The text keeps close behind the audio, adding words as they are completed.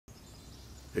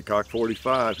Hickok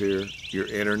 45 here, your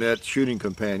internet shooting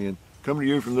companion, coming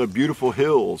to you from the beautiful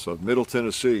hills of Middle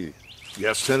Tennessee.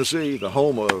 Yes, Tennessee, the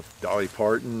home of Dolly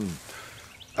Parton,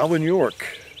 Alvin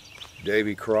York,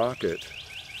 Davy Crockett,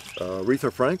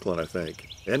 Aretha Franklin, I think,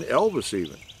 and Elvis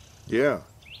even. Yeah,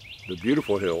 the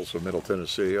beautiful hills of Middle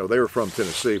Tennessee. Oh, they were from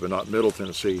Tennessee, but not Middle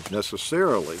Tennessee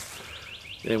necessarily.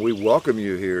 And we welcome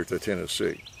you here to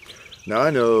Tennessee. Now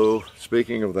I know,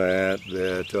 speaking of that,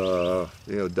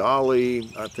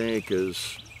 Dolly, I think,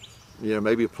 is,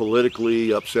 maybe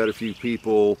politically upset a few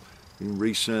people in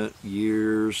recent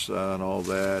years and all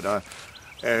that.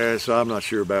 So I'm not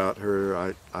sure about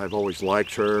her. I've always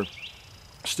liked her,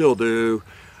 still do.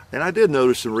 And I did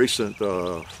notice in recent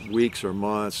weeks or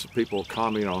months, people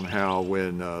comment on how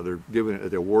when they're giving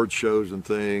the award shows and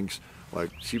things, like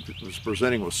she was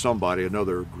presenting with somebody,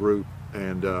 another group,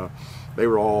 and they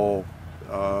were all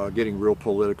getting real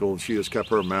political, and she just kept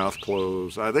her mouth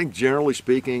closed. I think generally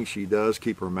speaking, she does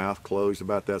keep her mouth closed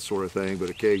about that sort of thing, but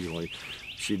occasionally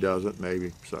she doesn't,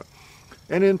 maybe. So,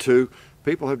 and then too,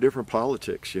 people have different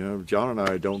politics. John and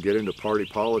I don't get into party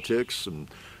politics, and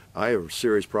I have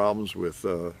serious problems with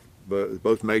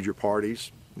both major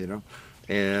parties.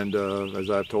 And as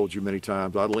I've told you many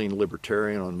times, I lean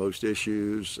libertarian on most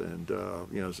issues, and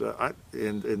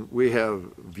and we have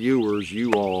viewers,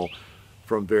 you all,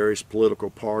 from various political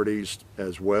parties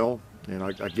as well. And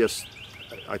I guess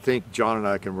I think John and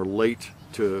I can relate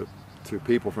to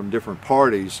people from different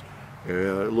parties a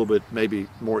little bit, maybe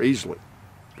more easily,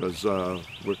 because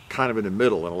we're kind of in the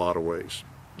middle in a lot of ways.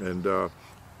 And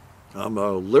I'm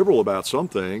liberal about some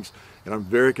things, and I'm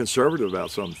very conservative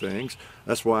about some things.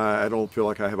 That's why I don't feel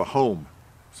like I have a home,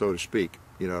 so to speak,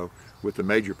 with the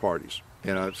major parties.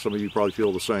 And some of you probably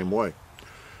feel the same way.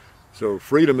 So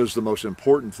freedom is the most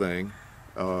important thing.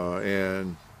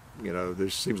 And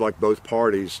this seems like both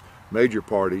parties, major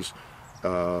parties,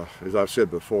 as I've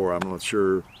said before, I'm not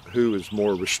sure who is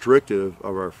more restrictive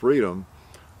of our freedom,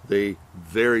 the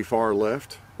very far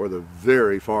left or the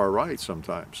very far right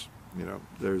sometimes.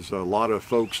 There's a lot of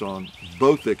folks on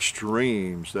both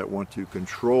extremes that want to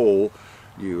control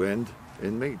you and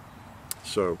me.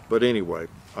 So, but anyway,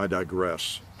 I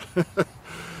digress.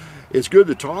 It's good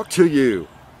to talk to you.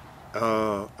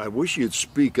 I wish you'd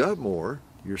speak up more.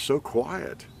 You're so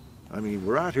quiet. I mean,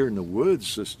 we're out here in the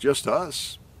woods. It's just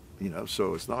us,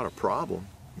 so it's not a problem.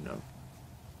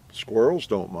 Squirrels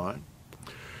don't mind.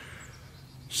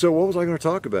 So what was I going to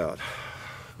talk about?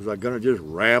 Was I going to just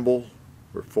ramble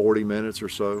for 40 minutes or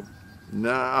so?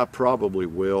 Nah, I probably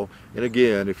will. And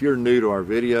again, if you're new to our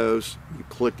videos, you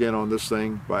clicked in on this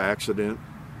thing by accident,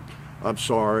 I'm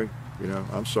sorry.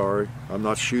 I'm sorry. I'm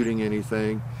not shooting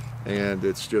anything, and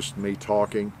it's just me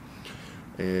talking.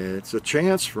 And it's a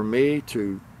chance for me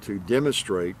to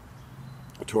demonstrate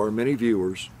to our many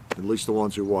viewers, at least the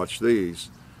ones who watch these,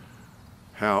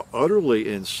 how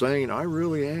utterly insane I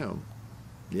really am.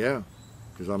 Yeah,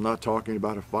 because I'm not talking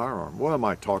about a firearm. Well, I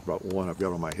might talk about one I've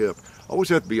got on my hip. I always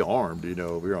have to be armed,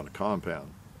 over here on the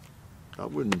compound. I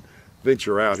wouldn't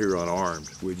venture out here unarmed,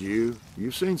 would you?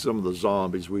 You've seen some of the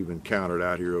zombies we've encountered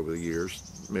out here over the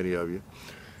years, many of you.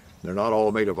 They're not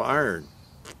all made of iron.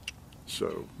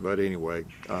 So, but anyway,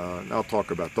 I'll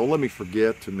talk about, don't let me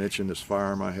forget to mention this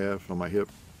firearm I have on my hip,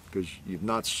 because you've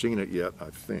not seen it yet, I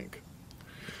think.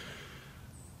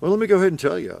 Well, let me go ahead and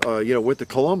tell you, went to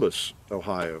Columbus,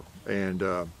 Ohio, and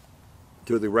to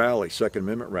the rally, Second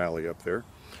Amendment rally up there,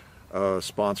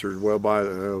 sponsored, well, by,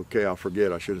 okay, I'll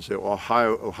forget, I should have said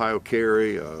Ohio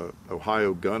Carry,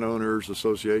 Ohio Gun Owners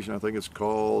Association, I think it's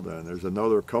called, and there's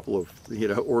another couple of,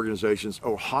 organizations.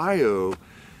 Ohio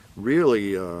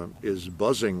really is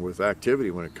buzzing with activity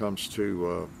when it comes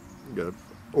to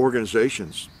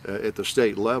organizations at the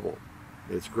state level.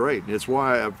 It's great, and it's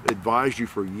why I've advised you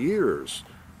for years.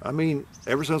 I mean,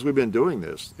 ever since we've been doing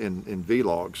this in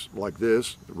vlogs like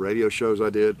this, the radio shows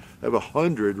I did, I have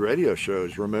 100 radio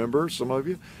shows, remember, some of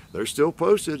you? They're still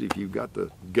posted if you've got the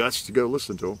guts to go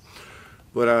listen to them.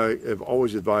 But I have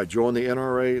always advised, join the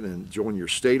NRA, and join your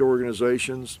state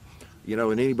organizations, and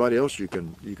anybody else you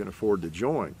can afford to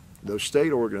join. Those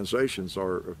state organizations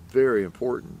are very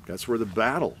important. That's where the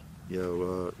battle,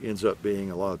 ends up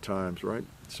being a lot of times, right?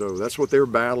 So that's what they're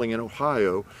battling in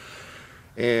Ohio.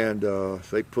 And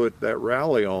they put that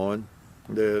rally on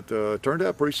that turned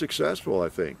out pretty successful, I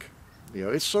think.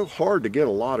 It's so hard to get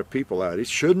a lot of people out. It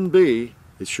shouldn't be,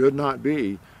 it should not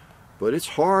be, but it's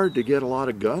hard to get a lot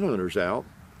of gun owners out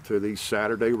to these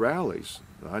Saturday rallies.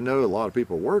 I know a lot of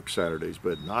people work Saturdays,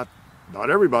 but not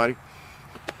everybody.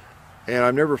 And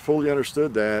I've never fully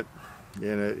understood that,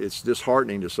 and it's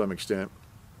disheartening to some extent.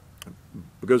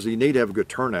 because you need to have a good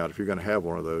turnout if you're going to have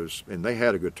one of those. And they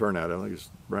had a good turnout. I think it's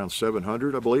around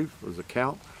 700, I believe, was the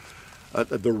count.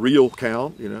 The real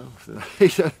count, you know.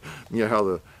 You know how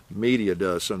the media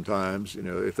does sometimes. You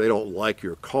know, if they don't like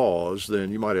your cause,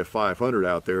 then you might have 500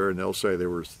 out there, and they'll say there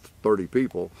were 30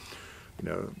 people. You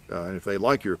know, and if they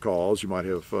like your cause, you might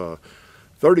have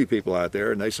 30 people out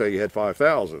there, and they say you had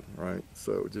 5,000, right?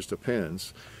 So it just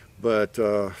depends. But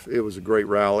it was a great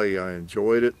rally. I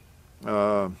enjoyed it.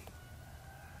 And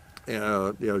you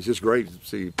know, it's just great to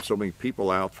see so many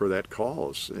people out for that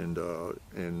cause, and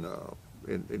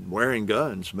wearing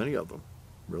guns, many of them,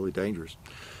 really dangerous.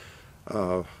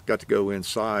 Got to go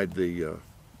inside the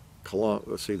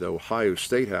the Ohio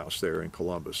State House there in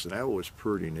Columbus, and that was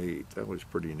pretty neat. That was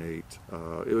pretty neat.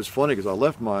 It was funny because I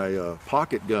left my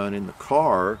pocket gun in the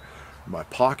car, my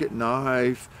pocket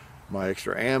knife, my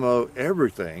extra ammo,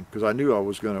 everything, because I knew I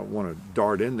was going to want to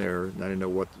dart in there, and I didn't know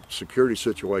what the security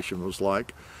situation was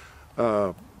like.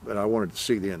 And I wanted to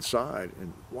see the inside,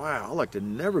 and wow, I like to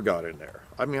never got in there.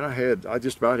 I mean, I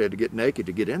just about had to get naked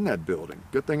to get in that building.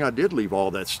 Good thing I did leave all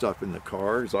that stuff in the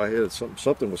car, because I had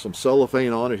something with some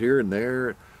cellophane on it here and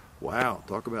there. Wow,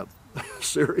 talk about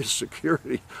serious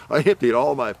security. I emptied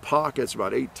all my pockets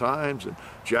about 8 times, and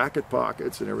jacket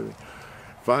pockets and everything.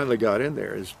 Finally got in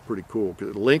there. It's pretty cool,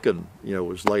 because Lincoln, you know,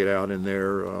 was laid out in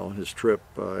there on his trip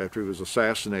after he was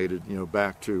assassinated, you know,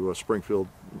 back to Springfield,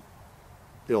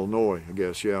 Illinois, I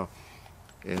guess, yeah.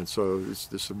 And so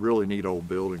it's a really neat old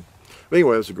building. But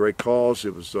anyway, it was a great cause.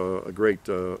 It was a great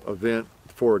event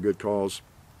for a good cause,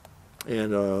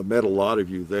 and met a lot of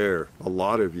you there, a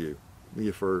lot of you,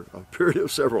 for a period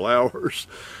of several hours,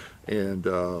 and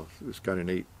it was kind of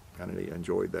neat, I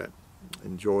enjoyed that,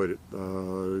 enjoyed it. It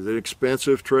was an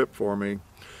expensive trip for me,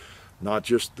 not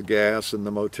just the gas and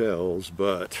the motels,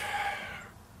 but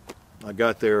I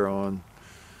got there on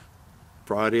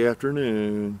Friday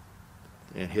afternoon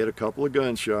and hit a couple of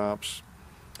gun shops.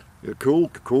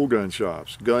 Cool gun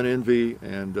shops, Gun Envy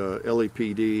and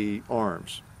LAPD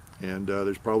Arms, and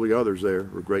there's probably others there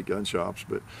who are great gun shops,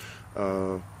 but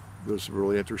it was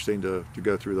really interesting to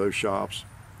go through those shops,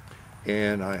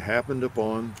 and I happened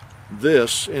upon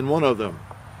this in one of them.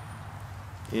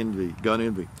 Gun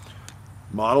Envy,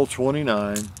 Model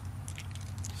 29.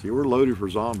 See, we're loaded for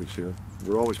zombies here.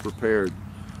 We're always prepared.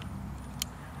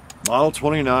 Model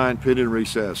 29 pin and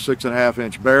recess,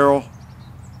 6.5-inch barrel,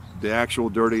 the actual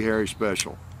Dirty Harry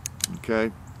special,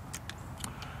 okay?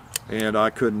 And I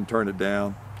couldn't turn it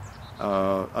down.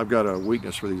 I've got a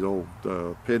weakness for these old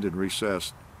pinned and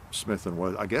recessed Smith &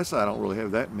 Wesson. I guess I don't really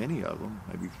have that many of them,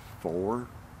 maybe 4.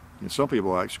 And some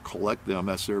people actually collect them.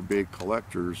 That's their big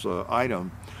collector's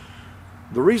item.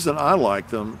 The reason I like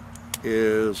them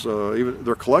is even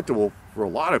they're collectible for a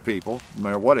lot of people, no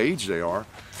matter what age they are,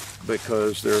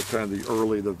 because they're kind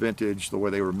of the vintage, the way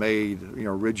they were made, you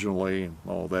know, originally, and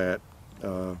all that,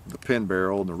 the pin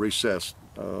barrel and the recessed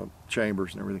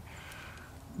chambers and everything.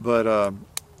 But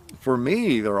for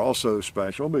me, they're also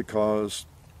special because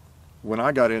when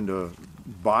I got into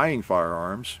buying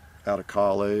firearms out of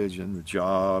college and the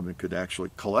job and could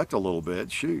actually collect a little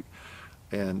bit, shoot,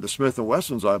 and the Smith &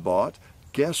 Wessons I bought,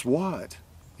 guess what?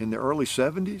 In the early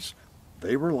 70s,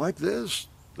 they were like this.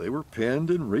 They were pinned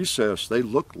and recessed. They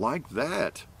looked like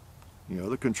that. You know,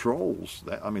 the controls.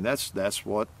 I mean, that's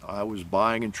what I was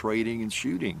buying and trading and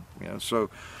shooting. You know, so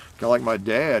kind of like my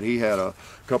dad, he had a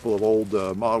couple of old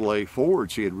Model A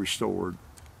Fords he had restored.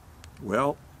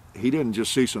 Well, he didn't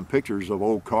just see some pictures of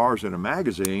old cars in a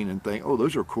magazine and think, oh,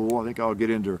 those are cool, I think I'll get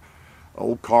into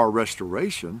old car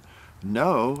restoration.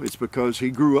 No, it's because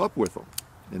he grew up with them,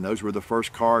 and those were the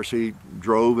first cars he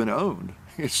drove and owned.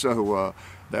 So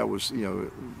that was, you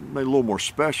know, made it a little more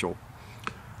special.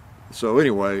 So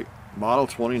anyway, Model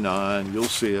 29, you'll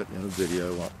see it in a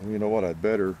video. You know what, I'd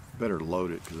better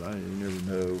load it, because I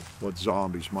never know what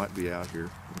zombies might be out here,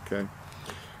 okay?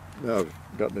 Now I've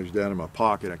got those down in my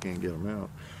pocket, I can't get them out.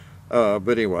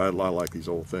 But anyway, I like these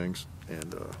old things,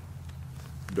 and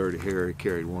Dirty Harry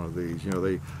carried one of these. You know,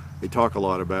 they talk a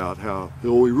lot about how,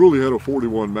 oh, he really had a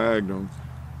 41 Magnum,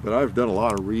 but I've done a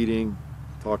lot of reading,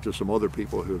 talked to some other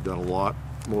people who have done a lot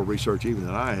more research even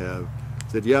than I have,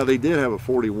 said, yeah, they did have a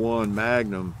 41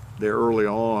 Magnum there early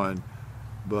on,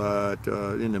 but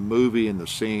in the movie and the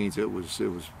scenes, it was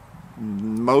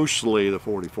mostly the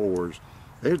 44s.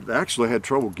 They actually had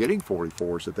trouble getting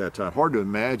 44s at that time. Hard to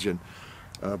imagine,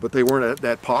 but they weren't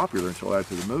that popular until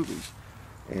after the movies.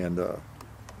 And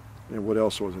what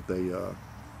else was it?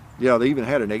 Yeah, they even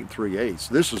had an 8 3/8.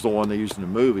 This is the one they used in the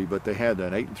movie, but they had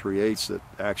an 8 3/8 that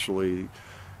actually,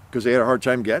 because they had a hard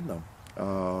time getting them.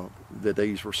 that they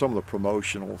used for some of the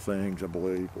promotional things, I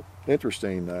believe.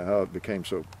 Interesting how it became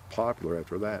so popular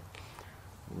after that.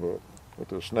 Well, with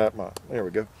the snap my, there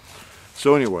we go.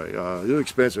 So anyway, it was an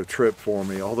expensive trip for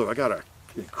me, although I got an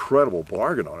incredible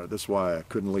bargain on it. That's why I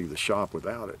couldn't leave the shop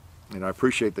without it. And I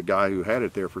appreciate the guy who had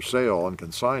it there for sale on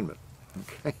consignment.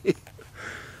 Okay.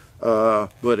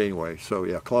 But anyway, so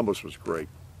yeah, Columbus was great.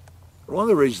 One of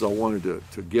the reasons I wanted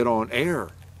to get on air,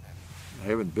 I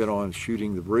haven't been on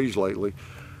Shooting the Breeze lately,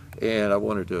 and I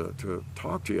wanted to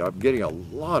talk to you. I'm getting a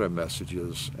lot of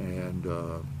messages and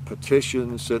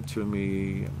petitions sent to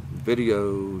me, and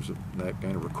videos, and that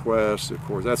kind of requests. Of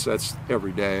course, that's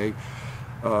every day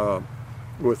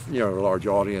with a large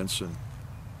audience and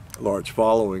large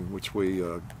following, which we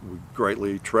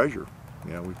greatly treasure.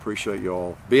 We appreciate you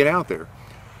all being out there.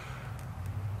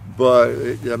 But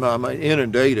I'm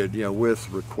inundated, with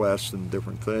requests and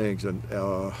different things, and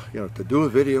to do a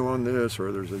video on this,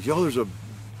 or there's a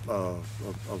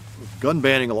gun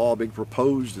banning law being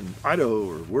proposed in Idaho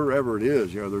or wherever it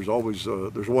is. There's always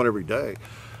there's one every day,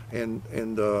 and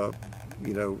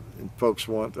folks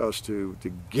want us to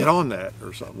get on that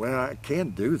or something. Well, I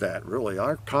can't do that really.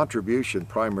 Our contribution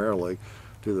primarily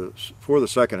for the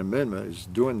Second Amendment is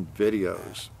doing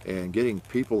videos and getting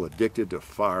people addicted to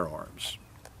firearms.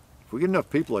 If we get enough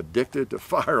people addicted to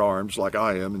firearms, like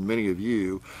I am and many of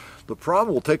you, the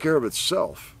problem will take care of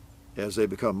itself as they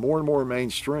become more and more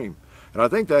mainstream. And I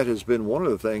think that has been one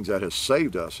of the things that has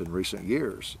saved us in recent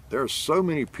years. There are so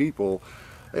many people,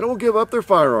 they don't give up their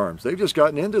firearms. They've just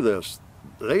gotten into this.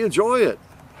 They enjoy it.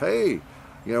 Hey,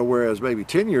 whereas maybe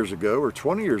 10 years ago or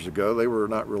 20 years ago, they were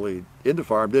not really into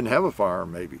firearms, didn't have a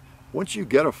firearm maybe. Once you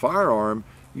get a firearm,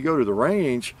 you go to the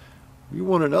range, you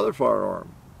want another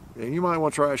firearm. And you might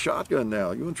want to try a shotgun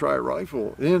now. You want to try a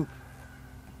rifle. And then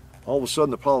all of a sudden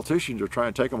the politicians are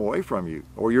trying to take them away from you,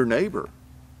 or your neighbor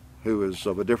who is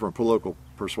of a different political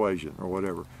persuasion or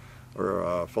whatever,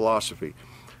 or philosophy.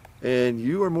 And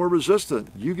you are more resistant.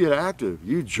 You get active.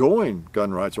 You join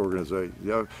gun rights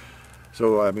organizations.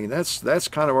 So I mean, that's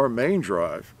kind of our main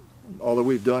drive. Although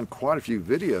we've done quite a few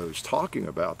videos talking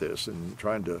about this and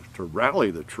trying to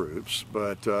rally the troops,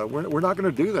 but we're not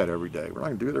going to do that every day. We're not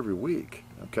going to do it every week.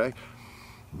 Okay,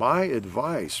 my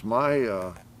advice, my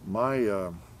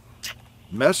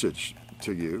message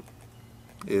to you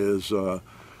is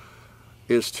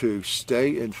to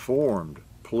stay informed.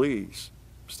 Please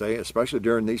stay, especially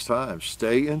during these times.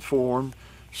 Stay informed.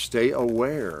 Stay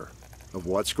aware of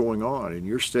what's going on in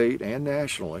your state and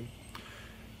nationally,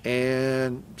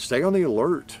 and stay on the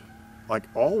alert, like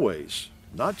always.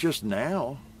 Not just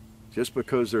now, just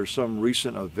because there's some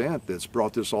recent event that's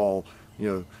brought this all,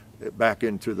 back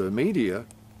into the media,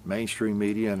 mainstream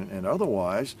media and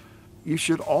otherwise. You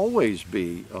should always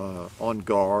be on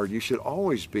guard. You should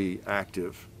always be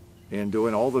active in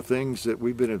doing all the things that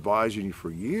we've been advising you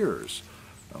for years.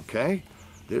 Okay,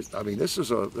 this is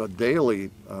a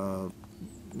daily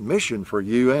mission for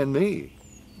you and me.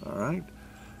 All right,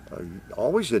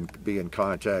 always be in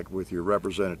contact with your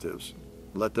representatives.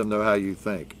 Let them know how you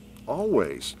think.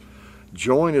 Always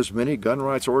join as many gun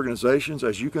rights organizations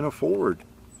as you can afford.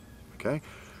 Okay,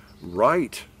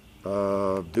 write,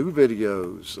 do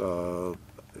videos.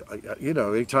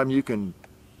 Anytime you can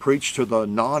preach to the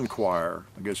non-choir,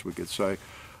 I guess we could say,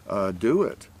 do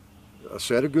it.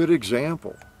 Set a good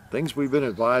example. Things we've been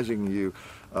advising you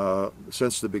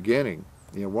since the beginning.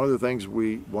 One of the things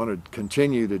we want to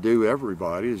continue to do,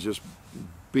 everybody, is just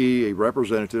be a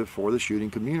representative for the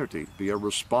shooting community. Be a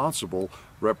responsible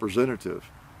representative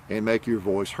and make your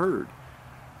voice heard.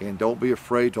 And don't be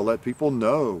afraid to let people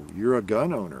know you're a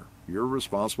gun owner. You're a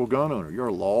responsible gun owner. You're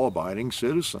a law-abiding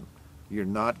citizen. You're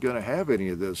not going to have any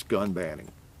of this gun banning.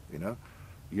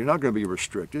 You're not going to be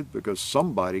restricted because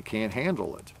somebody can't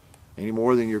handle it any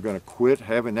more than you're going to quit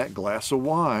having that glass of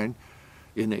wine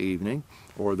in the evening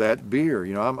or that beer.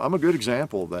 I'm a good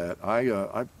example of that.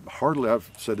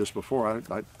 I've said this before,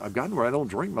 I've gotten where I don't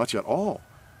drink much at all.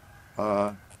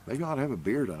 Maybe I'll have a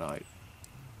beer tonight.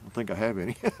 I don't think I have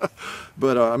any.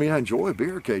 But I enjoy a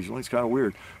beer occasionally. It's kind of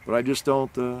weird, but I just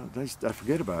don't, I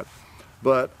forget about it.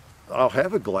 But I'll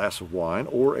have a glass of wine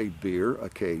or a beer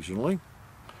occasionally.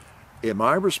 Am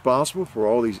I responsible for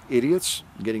all these idiots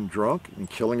getting drunk and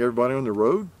killing everybody on the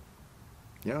road?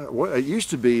 It used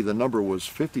to be the number was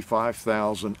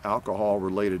 55,000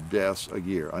 alcohol-related deaths a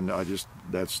year.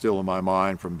 That's still in my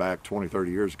mind from back 20,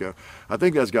 30 years ago. I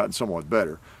think that's gotten somewhat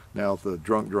better. Now the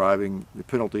drunk driving, the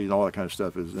penalty and all that kind of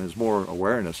stuff is more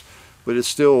awareness. But it's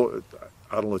still,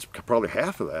 I don't know, it's probably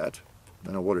half of that. I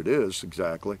don't know what it is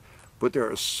exactly. But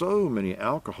there are so many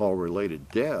alcohol-related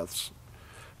deaths,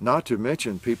 not to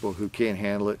mention people who can't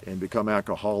handle it and become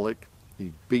alcoholic,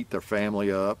 you beat their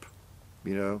family up,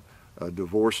 you know.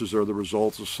 Divorces are the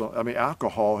results of some, I mean,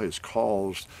 alcohol has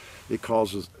caused, it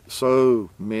causes so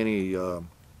many,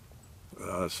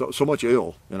 so much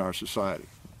ill in our society,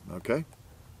 okay?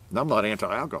 And I'm not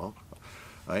anti-alcohol.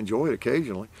 I enjoy it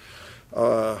occasionally.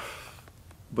 But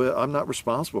I'm not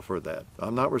responsible for that.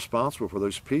 I'm not responsible for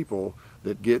those people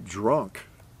that get drunk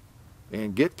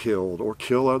and get killed or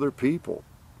kill other people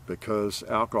because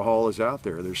alcohol is out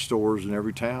there. There's stores in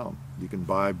every town. You can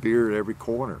buy beer at every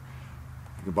corner.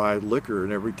 You can buy liquor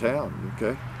in every town,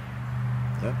 okay?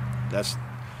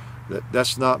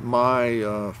 That's not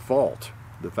my fault,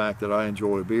 the fact that I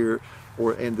enjoy beer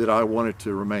and that I want it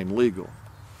to remain legal.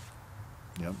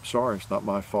 Yeah, I'm sorry, it's not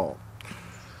my fault.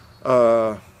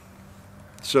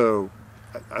 So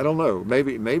I don't know.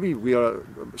 Maybe we ought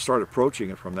to start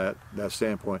approaching it from that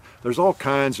standpoint. There's all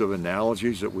kinds of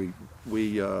analogies that we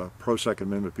pro-Second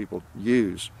Amendment people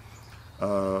use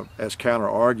as counter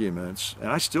arguments, and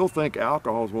I still think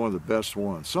alcohol is one of the best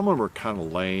ones. Some of them are kind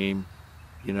of lame.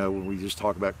 You know, when we just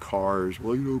talk about cars,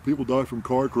 well, you know, people die from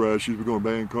car crashes. We're going to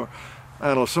ban car. I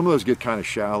don't know. Some of those get kind of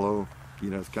shallow.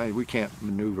 You know, it's kind of, we can't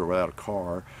maneuver without a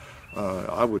car.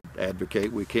 I would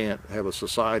advocate we can't have a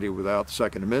society without the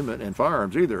Second Amendment and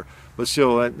firearms either. But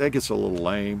still, that gets a little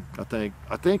lame. I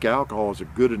think alcohol is a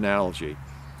good analogy.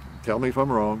 Tell me if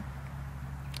I'm wrong.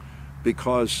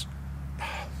 Because,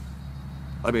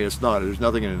 I mean, it's not. There's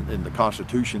nothing in the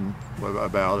Constitution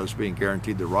about us being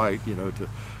guaranteed the right, you know, to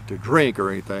drink or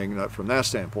anything. Not from that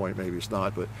standpoint, maybe it's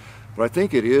not. But I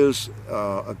think it is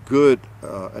a good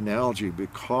analogy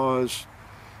because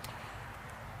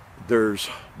there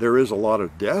is a lot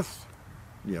of death,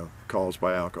 you know, caused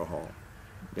by alcohol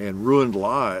and ruined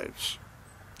lives.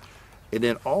 And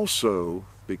then also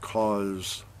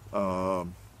because a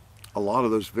lot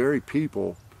of those very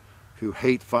people who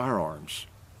hate firearms,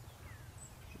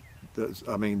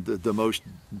 I mean, the most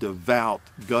devout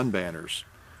gun banners,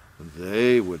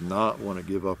 they would not want to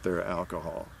give up their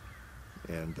alcohol.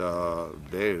 And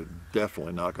they're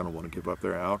definitely not going to want to give up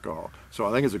their alcohol. So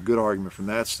I think it's a good argument from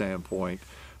that standpoint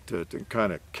to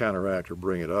kind of counteract or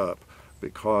bring it up,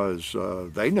 because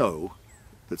they know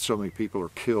that so many people are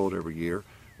killed every year,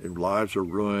 and lives are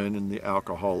ruined, and the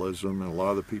alcoholism, and a lot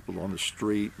of the people on the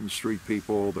street, and street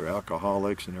people, they're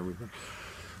alcoholics and everything.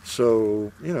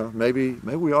 So, you know, maybe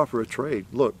we offer a trade.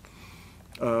 Look,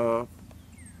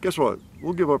 guess what?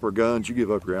 We'll give up our guns, you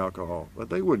give up your alcohol. But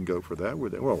they wouldn't go for that,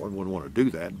 would they? Well, I wouldn't want to do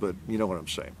that, but you know what I'm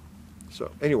saying.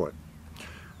 So anyway,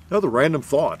 another random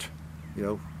thought. You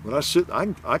know, when I sit,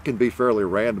 I can be fairly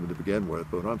random to begin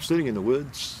with, but when I'm sitting in the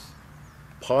woods,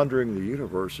 pondering the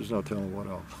universe, there's no telling what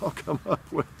I'll come up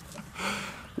with.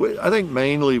 I think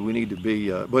mainly we need to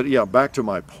be, but yeah, back to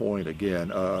my point again,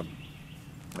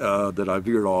 that I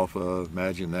veered off of,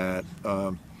 imagine that.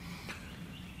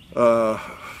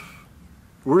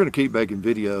 We're going to keep making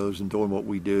videos and doing what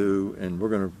we do, and we're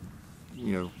going to,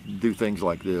 you know, do things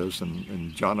like this,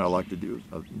 and John and I like to do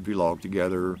a vlog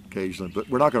together occasionally, but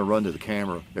we're not going to run to the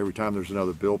camera every time there's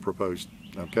another bill proposed,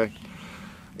 okay?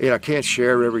 And I can't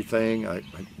share everything, I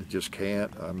just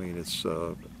can't. I mean, it's,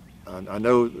 I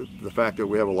know the fact that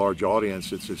we have a large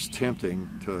audience, it's tempting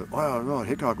to, wow, no,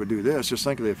 Hickok would do this, just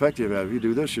think of the effect he'd have. If you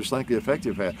do this, just think of the effect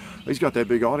he'd have. He's got that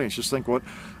big audience, just think what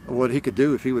he could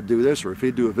do if he would do this, or if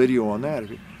he'd do a video on that.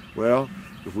 Well,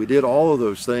 if we did all of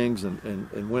those things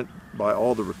and went by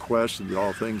all the requests and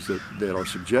all the things that are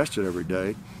suggested every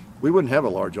day, we wouldn't have a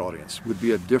large audience. We'd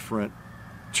be a different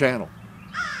channel.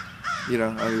 You know,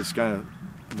 I mean, it's kind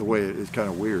of the way it's kind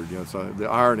of weird, you know, it's the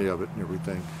irony of it and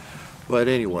everything. But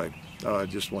anyway, I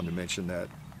just wanted to mention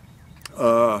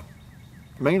that.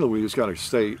 Mainly, we just got to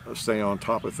stay on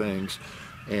top of things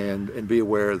and be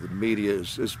aware that the media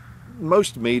is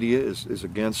most media is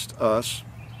against us.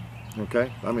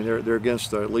 Okay, I mean they're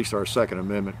against at least our Second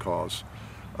Amendment cause.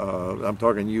 I'm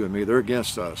talking you and me. They're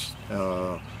against us,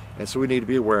 and so we need to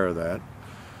be aware of that.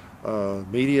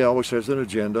 Media always has an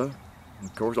agenda.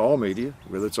 Of course, all media,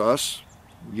 whether it's us,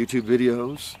 YouTube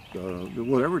videos,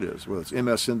 whatever it is, whether it's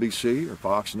MSNBC or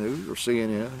Fox News or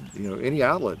CNN, you know, any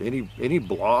outlet, any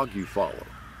blog you follow,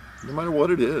 no matter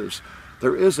what it is,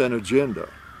 there is an agenda.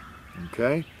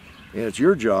 Okay, and it's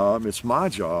your job, it's my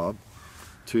job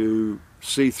to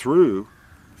see through,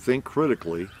 think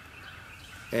critically,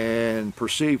 and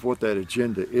perceive what that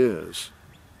agenda is,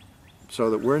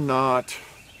 so that we're not,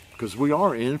 because we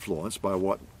are influenced by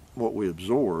what we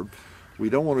absorb. We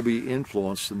don't want to be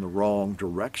influenced in the wrong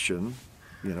direction,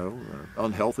 you know,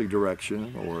 unhealthy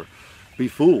direction, or be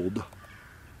fooled.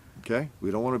 Okay, we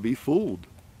don't want to be fooled.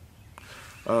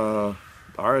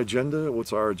 Our agenda,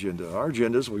 what's our agenda? Our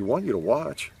agenda is we want you to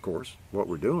watch, of course, what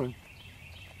we're doing.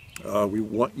 We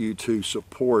want you to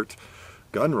support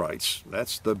gun rights.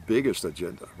 That's the biggest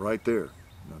agenda right there,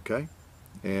 okay?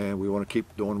 And we want to keep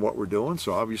doing what we're doing.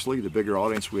 So obviously, the bigger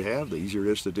audience we have, the easier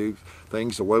it is to do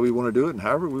things the way we want to do it and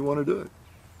however we want to do it.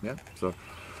 Yeah. So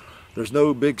there's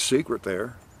no big secret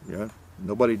there. Yeah.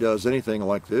 Nobody does anything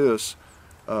like this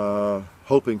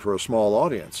hoping for a small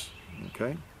audience.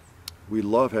 Okay. We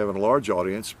love having a large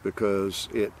audience because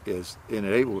it is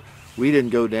enabled. We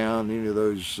didn't go down any of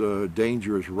those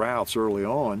dangerous routes early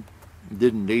on.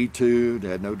 Didn't need to.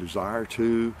 Had no desire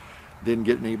to. Didn't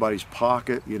get in anybody's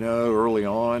pocket, you know, early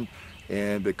on.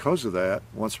 And because of that,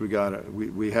 once we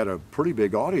had a pretty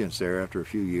big audience there after a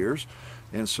few years.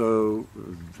 And so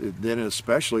then,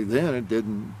 especially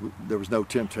then, there was no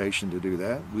temptation to do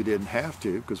that. We didn't have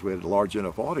to because we had a large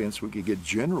enough audience. We could get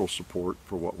general support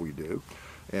for what we do.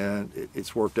 And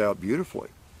it's worked out beautifully.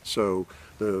 So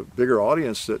the bigger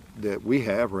audience that we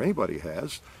have or anybody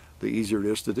has, the easier it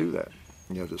is to do that.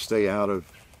 You know, to stay out of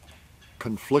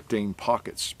conflicting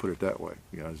pockets, put it that way.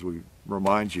 You know, as we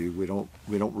remind you, we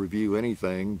don't review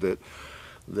anything that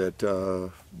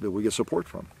we get support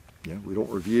from. You know, we don't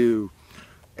review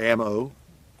ammo.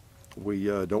 We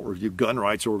don't review gun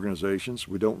rights organizations.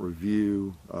 We don't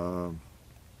review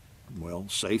well,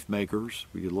 safe makers.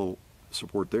 We get a little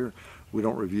support there. We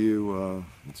don't review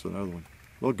what's another one?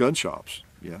 Well, gun shops.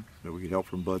 Yeah, that we get help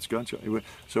from Bud's Gun Shop.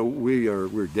 So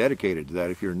we're dedicated to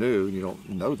that. If you're new and you don't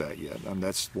know that yet, I mean,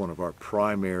 that's one of our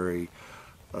primary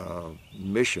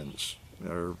missions,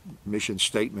 or mission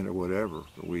statement, or whatever.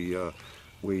 We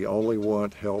only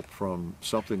want help from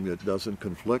something that doesn't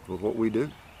conflict with what we do,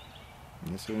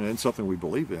 and something we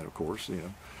believe in, of course. You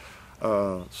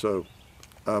know,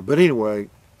 but anyway,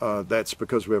 that's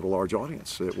because we have a large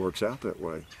audience. It works out that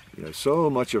way. You know, so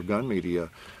much of gun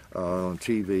media. On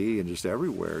TV and just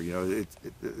everywhere, you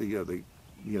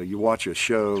know, you watch a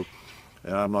show,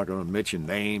 and I'm not going to mention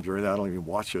names or anything. I don't even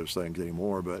watch those things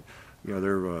anymore. But you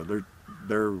know,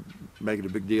 they're making a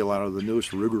big deal out of the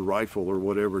newest Ruger rifle or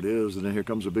whatever it is, and then here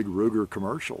comes a big Ruger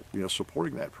commercial, you know,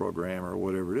 supporting that program or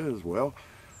whatever it is. Well,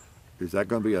 is that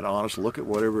going to be an honest look at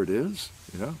whatever it is?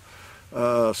 You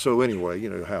know. So anyway, you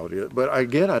know how it is. But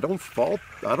again, I don't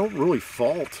really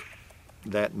fault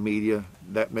that media,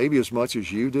 that maybe as much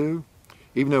as you do,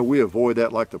 even though we avoid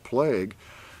that like the plague,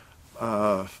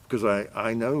 because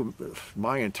I know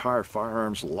my entire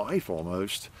firearms life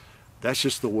almost, that's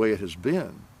just the way it has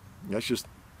been. That's just,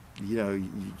 you know,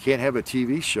 you can't have a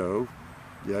TV show,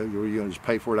 you know, you're going to just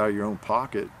pay for it out of your own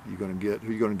pocket. Who are you going to get?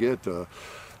 You're going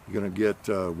to get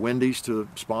Wendy's to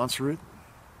sponsor it?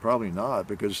 Probably not,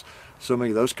 because so many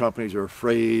of those companies are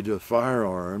afraid of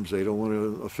firearms. They don't want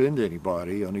to offend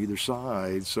anybody on either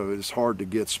side, so it's hard to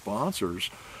get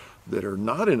sponsors that are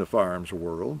not in the firearms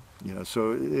world. You know,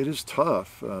 so it is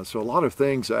tough. So a lot of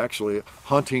things, actually,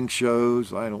 hunting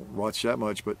shows, I don't watch that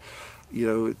much, but you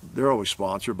know, they're always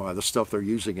sponsored by the stuff they're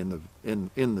using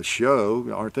in the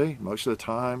show, aren't they? Most of the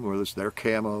time, whether it's their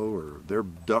camo or their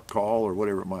duck call or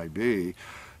whatever it might be.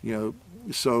 You know,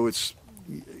 so it's,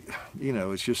 you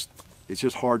know, it's just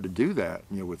hard to do that,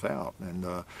 you know, without. And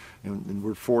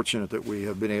we're fortunate that we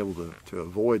have been able to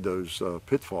avoid those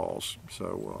pitfalls.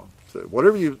 So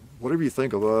whatever you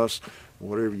think of us,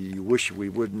 whatever you wish we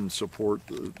wouldn't support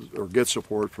or get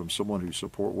support from someone who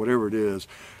support, whatever it is,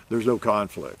 there's no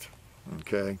conflict.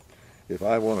 Okay, if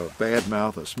I want to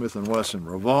badmouth a Smith & Wesson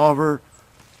revolver,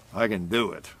 I can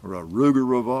do it, or a Ruger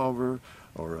revolver,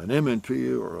 or an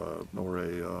M&P, or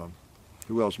a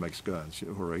who else makes guns?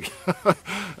 Or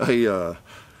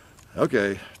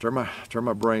okay, turn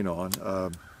my brain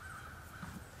on.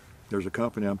 There's a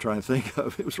company I'm trying to think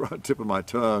of. It was right on the tip of my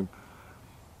tongue.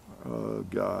 Oh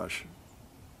gosh,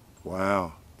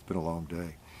 wow, it's been a long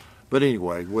day. But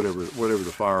anyway, whatever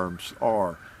the firearms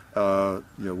are,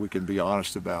 you know, we can be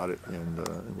honest about it, and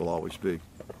we'll always be,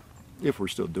 if we're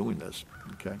still doing this.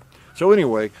 Okay. So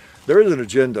anyway, there is an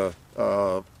agenda.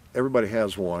 Everybody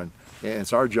has one. And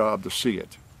it's our job to see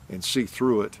it and see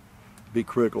through it, be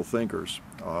critical thinkers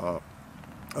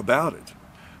about it.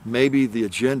 Maybe the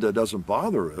agenda doesn't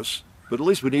bother us, but at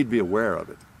least we need to be aware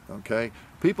of it, okay?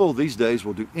 People these days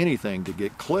will do anything to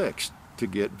get clicks, to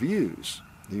get views.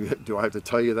 Do I have to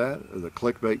tell you that? The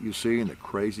clickbait you see and the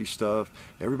crazy stuff.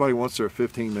 Everybody wants their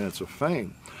 15 minutes of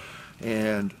fame.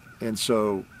 And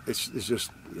so it's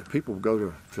just, people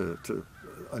go to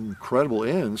incredible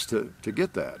ends to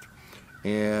get that.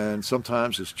 And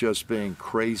sometimes it's just being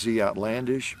crazy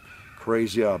outlandish,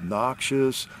 crazy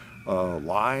obnoxious,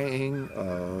 lying,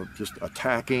 just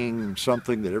attacking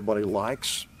something that everybody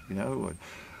likes, you know,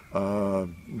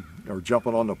 or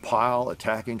jumping on the pile,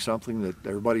 attacking something that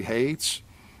everybody hates.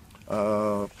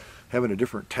 having a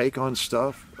different take on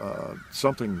stuff,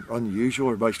 something unusual.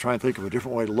 Everybody's trying to think of a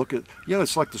different way to look at.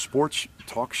 It's like the sports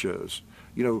talk shows.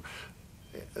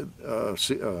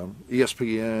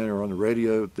 ESPN or on the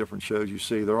radio, different shows you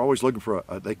see, they're always looking for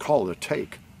they call it a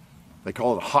take. They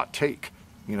call it a hot take.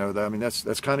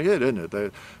 That's kind of it, isn't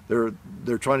it?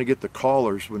 They're trying to get the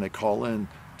callers when they call in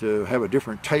to have a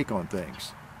different take on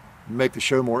things, make the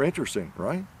show more interesting,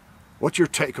 right? What's your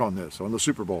take on this, on the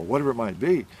Super Bowl, whatever it might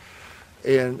be?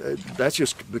 And that's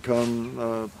just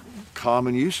become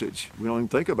common usage. We don't even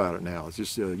think about it now. It's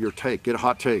just your take, get a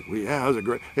hot take. Yeah, that was a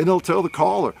great, and they'll tell the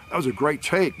caller, that was a great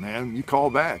take, man. You call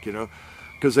back,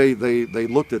 because they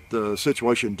looked at the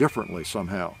situation differently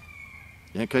somehow.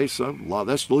 Okay, so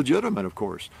that's legitimate, of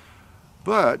course.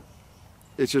 But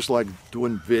it's just like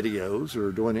doing videos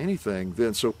or doing anything.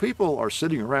 Then, so people are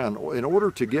sitting around in order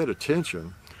to get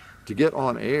attention, to get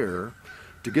on air,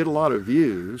 to get a lot of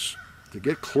views, to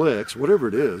get clicks, whatever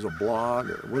it is, a blog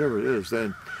or whatever it is,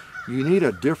 then you need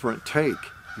a different take.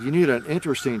 You need an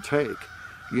interesting take.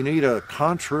 You need a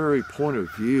contrary point of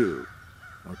view,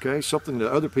 okay? Something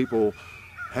that other people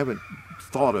haven't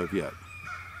thought of yet,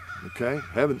 okay?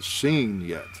 Haven't seen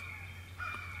yet.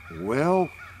 Well,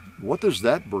 what does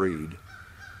that breed?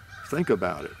 Think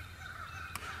about it.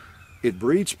 It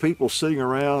breeds people sitting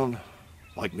around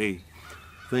like me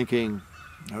thinking,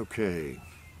 okay,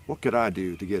 what could I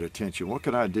do to get attention? What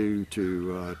could I do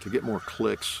to get more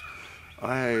clicks?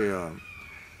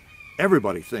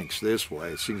 Everybody thinks this way.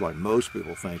 It seems like most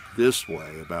people think this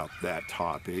way about that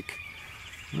topic.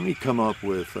 Let me come up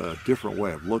with a different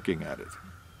way of looking at it.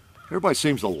 Everybody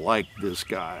seems to like this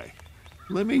guy.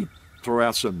 Let me throw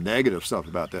out some negative stuff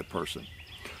about that person.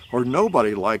 Or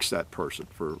nobody likes that person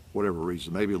for whatever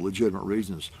reason, maybe legitimate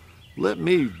reasons. Let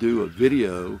me do a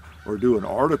video or do an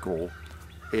article,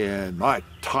 and my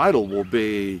title will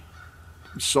be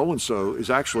so-and-so is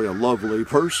actually a lovely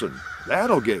person.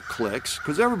 That'll get clicks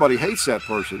because everybody hates that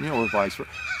person, or vice versa.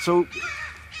 So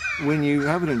when you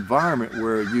have an environment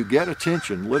where you get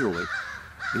attention, literally,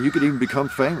 and you could even become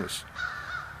famous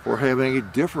for having a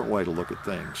different way to look at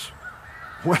things,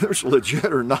 whether it's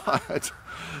legit or not,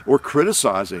 or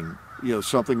criticizing,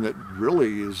 something that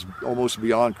really is almost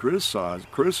beyond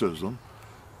criticism,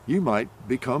 you might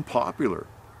become popular.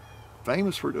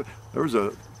 Famous for. There was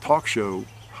a talk show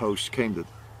host came to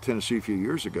Tennessee a few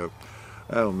years ago.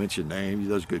 I don't mention names. He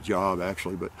does a good job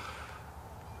actually, but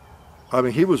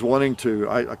he was wanting to.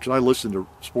 I listen to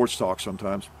sports talk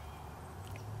sometimes.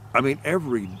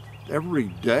 Every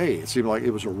day it seemed like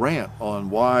it was a rant on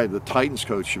why the Titans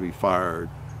coach should be fired,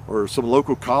 or some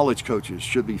local college coaches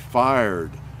should be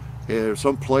fired, and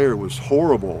some player was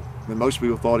horrible. And most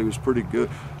people thought he was pretty good.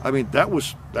 That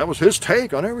was his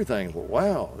take on everything. Well,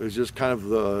 wow, it's just kind of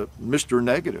the Mr.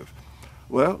 Negative.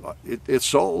 Well, it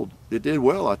sold. It did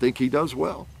well. I think he does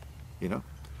well,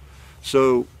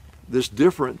 So this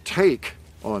different take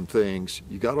on things,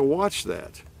 you got to watch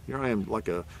that. Here I am like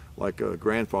a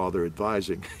grandfather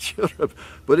advising children.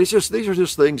 But these are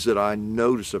just things that I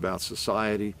notice about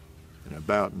society and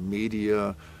about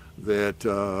media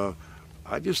that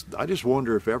I just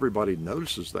wonder if everybody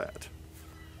notices that.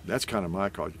 That's kind of my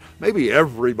cause. Maybe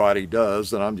everybody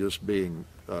does, and I'm just being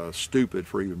stupid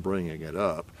for even bringing it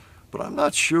up. But I'm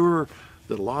not sure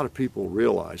that a lot of people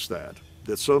realize that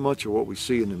so much of what we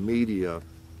see in the media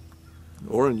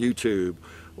or on YouTube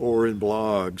or in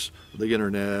blogs, the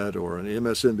internet, or on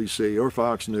MSNBC or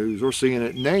Fox News or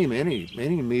CNN, name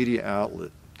any media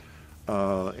outlet,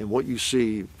 and what you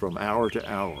see from hour to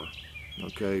hour,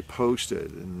 okay,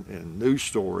 posted and news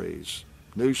stories,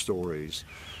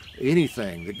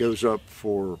 anything that goes up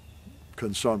for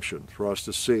consumption, for us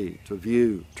to see, to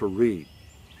view, to read.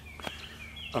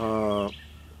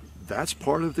 That's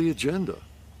part of the agenda,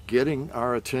 getting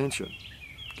our attention,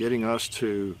 getting us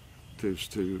to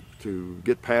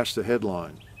get past the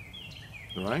headline,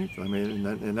 right?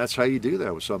 And that's how you do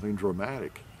that with something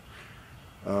dramatic.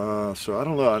 So I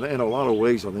don't know. In a lot of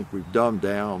ways, I think we've dumbed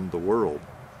down the world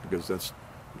because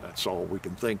that's all we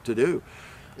can think to do.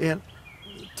 And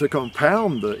to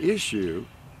compound the issue,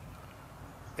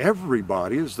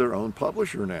 everybody is their own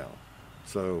publisher now.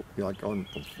 So, like on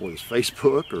whether it's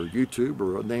Facebook or YouTube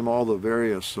or name all the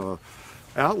various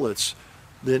outlets,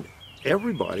 then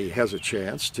everybody has a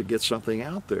chance to get something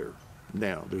out there.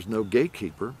 Now, there's no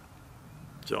gatekeeper,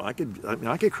 so I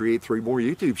could create 3 more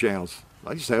YouTube channels.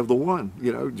 I just have the one.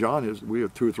 John we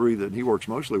have 2 or 3 that he works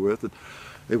mostly with, and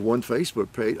they have 1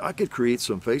 Facebook page. I could create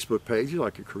some Facebook pages. I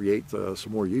could create some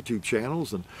more YouTube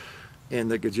channels,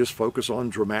 and they could just focus on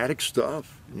dramatic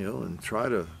stuff, and try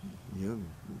to,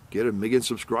 get 1 million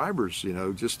subscribers,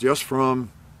 just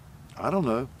from, I don't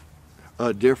know,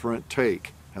 a different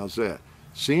take. How's that?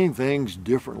 Seeing things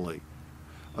differently.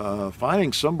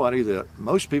 Finding somebody that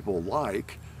most people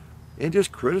like and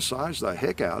just criticize the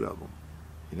heck out of them.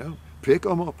 You know, pick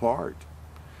them apart.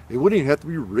 It wouldn't even have to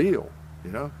be real.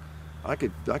 You know, I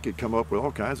could come up with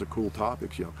all kinds of cool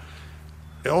topics. You know,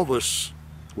 Elvis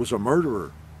was a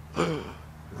murderer.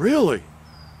 Really?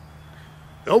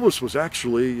 Elvis was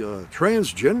actually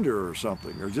transgender or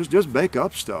something, or just make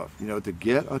up stuff, you know, to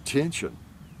get attention.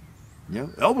 You know,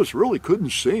 Elvis really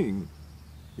couldn't sing.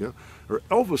 You know, or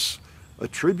Elvis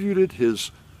attributed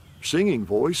his singing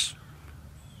voice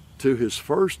to his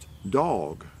first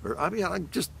dog. Or I mean, I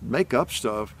just make up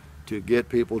stuff to get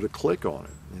people to click on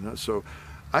it. You know, so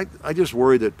I just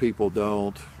worry that people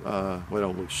don't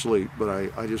lose sleep, but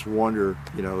I just wonder,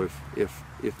 you know,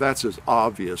 if that's as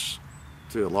obvious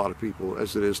to a lot of people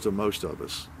as it is to most of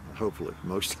us, hopefully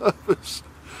most of us,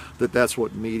 that's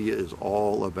what media is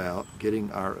all about,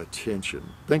 getting our attention.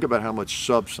 Think about how much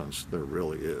substance there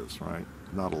really is, right?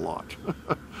 Not a lot.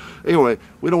 Anyway,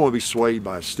 we don't want to be swayed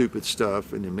by stupid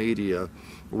stuff in the media,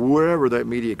 wherever that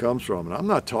media comes from. And I'm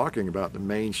not talking about the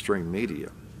mainstream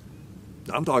media.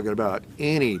 I'm talking about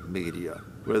any media,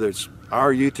 whether it's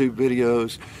our YouTube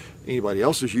videos, anybody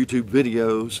else's YouTube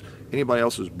videos, anybody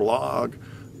else's blog,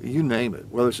 you name it,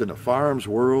 whether it's in the firearms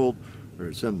world or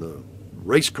it's in the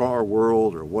race car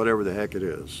world or whatever the heck it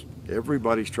is.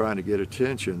 Everybody's trying to get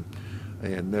attention,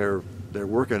 and they're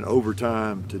working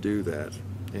overtime to do that.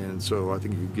 And so I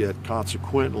think you get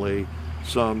consequently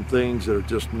some things that are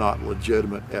just not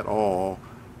legitimate at all,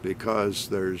 because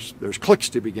there's clicks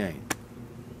to be gained,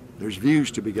 there's views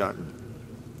to be gotten,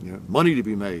 you know, money to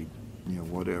be made, you know,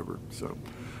 whatever. So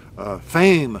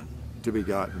fame to be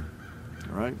gotten.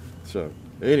 All right. So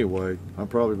anyway, I'm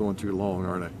probably going too long,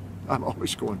 aren't I? I'm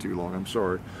always going too long. I'm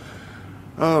sorry.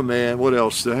 Oh man, what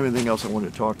else? Do I have anything else I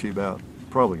wanted to talk to you about?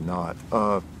 Probably not.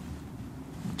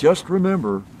 Just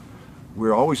remember,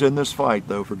 we're always in this fight,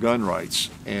 though, for gun rights,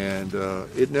 and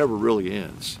it never really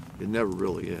ends. It never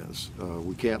really ends.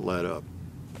 We can't let up.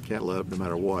 Can't let up no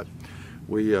matter what.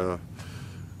 We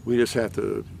just have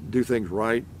to do things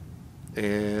right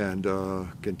and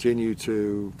continue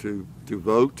to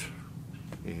vote.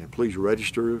 And please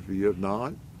register if you have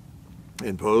not,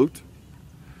 and vote.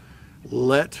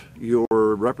 Let your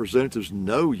representatives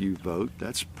know you vote.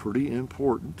 That's pretty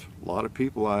important. A lot of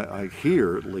people, I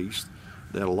hear at least,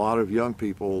 that a lot of young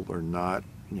people are not,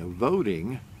 you know,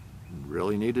 voting. You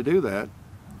really need to do that.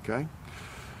 Okay?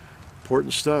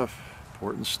 Important stuff.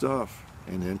 Important stuff.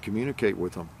 And then communicate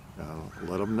with them.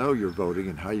 Let them know you're voting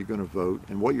and how you're going to vote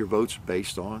and what your vote's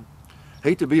based on.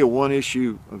 Hate to be a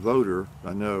one-issue voter.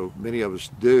 I know many of us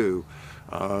do.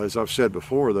 As I've said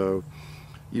before, though,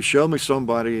 you show me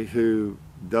somebody who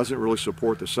doesn't really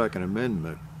support the Second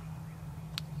Amendment,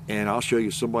 and I'll show you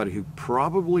somebody who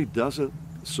probably doesn't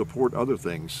support other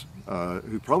things,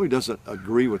 who probably doesn't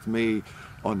agree with me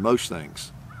on most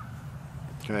things.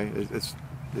 Okay,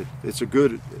 it's a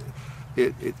good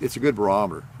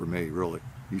barometer for me, really.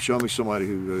 You show me somebody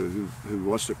who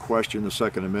wants to question the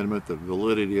Second Amendment, the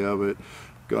validity of it,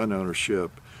 gun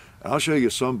ownership. I'll show you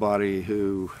somebody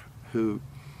who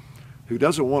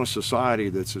doesn't want a society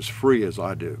that's as free as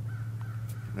I do,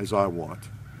 as I want.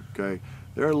 Okay,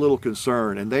 they're a little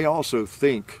concerned, and they also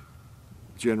think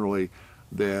generally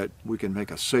that we can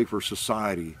make a safer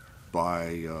society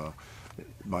by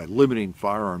limiting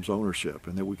firearms ownership,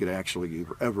 and that we could actually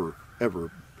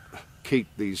ever keep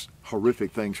these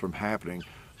horrific things from happening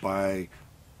by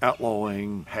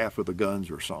outlawing half of the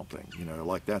guns or something, you know,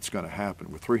 like that's going to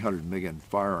happen with 300 million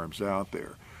firearms out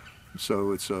there.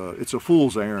 So it's a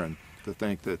fool's errand to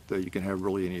think that you can have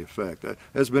really any effect.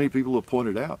 As many people have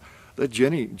pointed out, that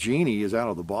genie is out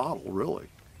of the bottle, really.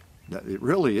 It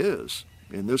really is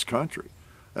in this country.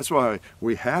 That's why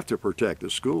we have to protect the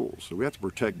schools. We have to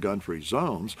protect gun-free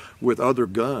zones with other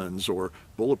guns or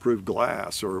bulletproof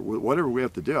glass or whatever we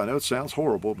have to do. I know it sounds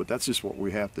horrible, but that's just what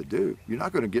we have to do. You're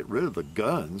not going to get rid of the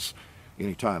guns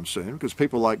anytime soon, because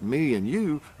people like me and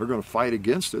you are going to fight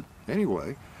against it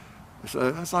anyway.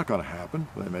 So that's not going to happen.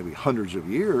 Well, maybe hundreds of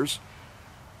years.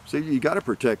 So you got to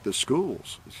protect the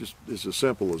schools. It's as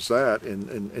simple as that,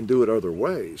 and do it other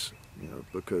ways. You know,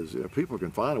 because people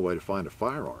can find a way to find a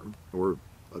firearm or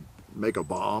make a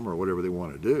bomb or whatever they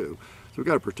want to do. So we've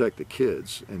got to protect the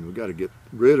kids, and we've got to get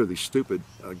rid of these stupid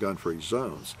gun-free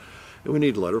zones. And we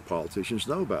need to let our politicians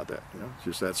know about that. You know, it's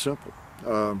just that simple.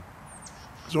 So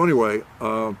anyway,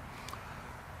 you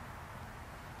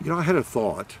know, I had a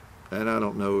thought, and I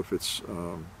don't know if it's, I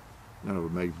don't know,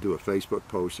 maybe do a Facebook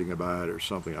posting about it or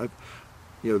something.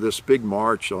 You know, this big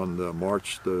march on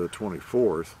March the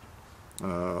 24th,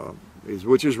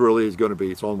 which is really going to be,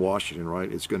 it's on Washington,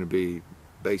 right? It's going to be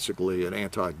basically an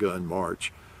anti-gun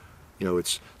march. You know,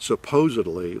 it's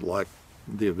supposedly like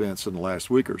the events in the last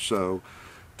week or so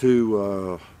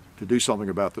to do something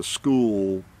about the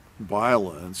school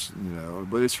violence, you know,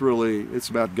 but it's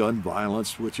about gun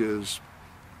violence, which is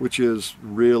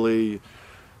really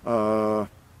gun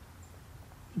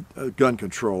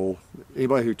control.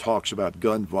 Anybody who talks about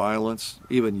gun violence,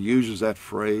 even uses that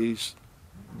phrase,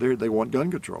 they want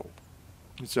gun control.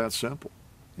 It's that simple,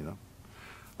 you know.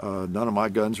 None of my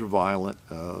guns are violent.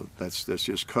 That's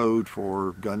just code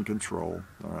for gun control.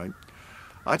 All right.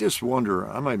 I just wonder.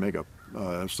 I might make I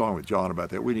was talking with John about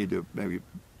that. We need to maybe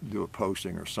do a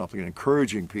posting or something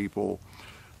encouraging people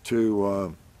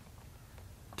to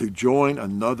join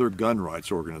another gun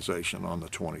rights organization on the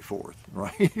 24th,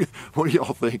 right? What do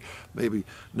y'all think? Maybe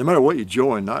no matter what you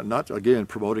join, not again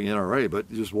promoting NRA,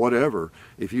 but just whatever.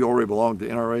 If you already belong to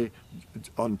NRA,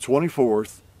 on the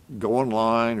 24th, go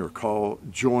online or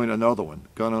join another one,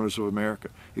 Gun Owners of America.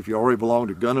 If you already belong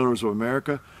to Gun Owners of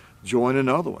America, join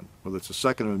another one, whether it's the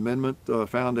Second Amendment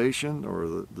Foundation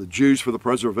or the Jews for the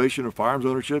Preservation of Firearms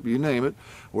Ownership, you name it,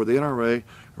 or the NRA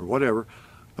or whatever,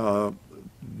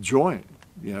 join.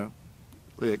 You know,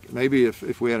 like maybe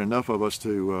if we had enough of us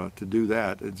to do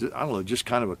that, I don't know, just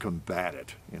kind of combat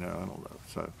it. You know, I don't know.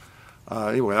 So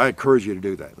anyway, I encourage you to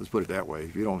do that. Let's put it that way.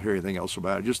 If you don't hear anything else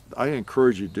about it, I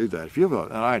encourage you to do that. If you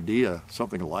have an idea,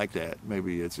 something like that,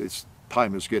 maybe it's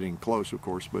time is getting close, of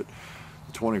course, but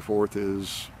the 24th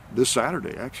is this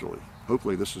Saturday, actually.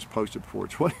 Hopefully this is posted before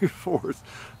 24th,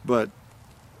 but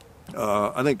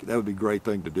I think that would be a great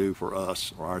thing to do for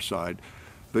us, or our side,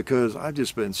 because I've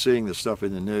just been seeing this stuff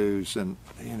in the news and,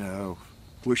 you know,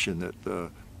 wishing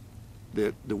that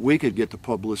we could get the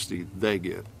publicity they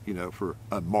get, you know, for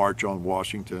a march on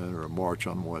Washington or a march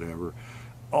on whatever.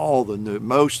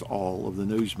 Most all of the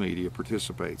news media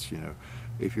participates, you know,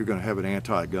 if you're going to have an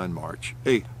anti-gun march,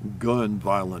 a gun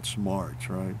violence march,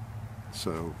 right?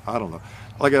 So I don't know.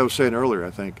 Like I was saying earlier,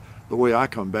 I think the way I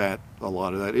combat a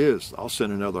lot of that is I'll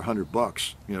send another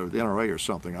 $100, you know, the NRA or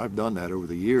something. I've done that over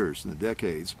the years and the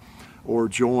decades, or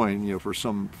join, you know, for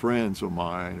some friends of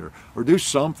mine, or do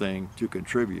something to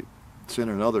contribute. Send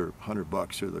another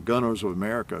 $100 to the Gun Owners of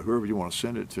America, whoever you want to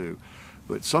send it to,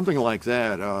 but something like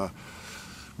that.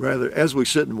 Rather, as we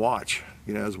sit and watch,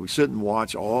 you know, as we sit and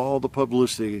watch all the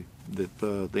publicity that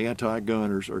the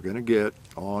anti-gunners are going to get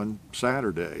on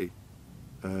Saturday.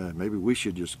 Maybe we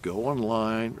should just go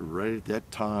online right at that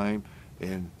time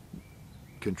and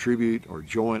contribute or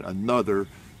join another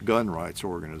gun rights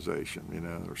organization, you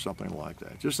know, or something like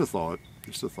that. Just a thought,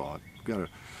 just a thought. We've got to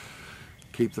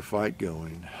keep the fight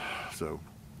going. So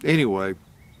anyway,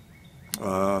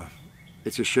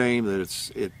 it's a shame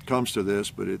that it comes to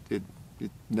this, but it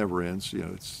never ends. You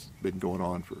know, it's been going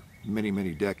on for many,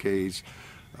 many decades.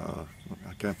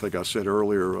 I can't think I said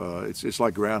earlier, it's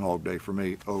like Groundhog Day for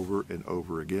me over and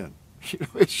over again. You know,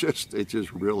 it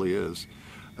just really is.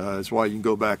 That's why you can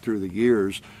go back through the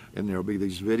years and there'll be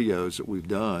these videos that we've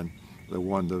done,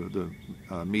 the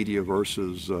media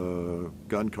versus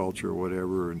gun culture or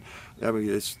whatever. And I mean,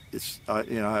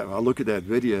 I look at that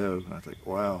video and I think,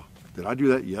 wow, did I do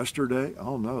that yesterday?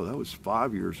 Oh no, that was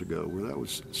 5 years ago, or that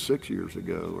was 6 years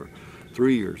ago, or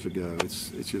 3 years ago.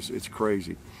 It's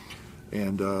crazy.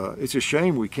 And it's a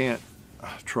shame we can't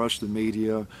trust the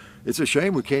media. It's a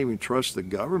shame we can't even trust the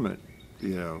government,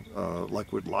 you know,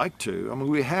 like we'd like to. I mean,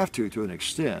 we have to an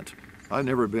extent. I've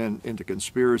never been into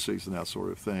conspiracies and that sort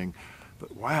of thing,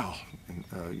 but wow,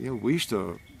 you know, we used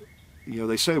to, you know,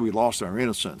 they say we lost our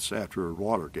innocence after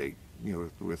Watergate, you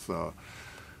know, with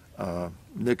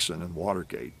Nixon and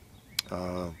Watergate,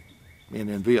 and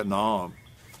in Vietnam.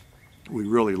 We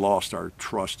really lost our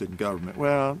trust in government.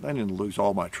 Well, I didn't lose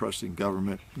all my trust in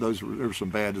government. There were some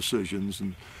bad decisions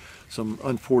and some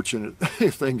unfortunate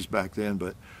things back then,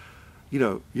 but you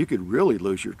know, you could really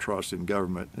lose your trust in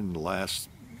government in the last,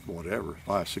 whatever,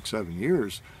 5, 6, 7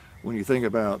 years when you think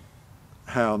about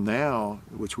how now,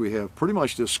 which we have pretty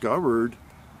much discovered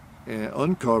and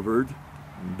uncovered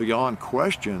beyond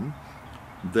question,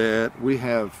 that we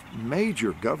have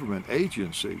major government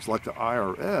agencies like the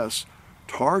IRS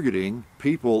targeting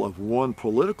people of one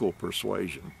political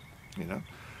persuasion, you know,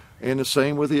 and the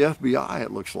same with the FBI,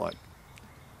 it looks like.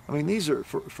 I mean, these are,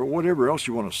 for whatever else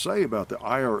you want to say about the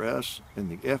IRS and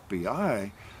the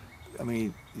FBI, I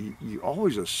mean, you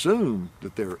always assume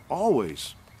that they're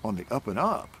always on the up and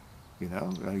up, you know.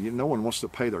 No one wants to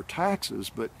pay their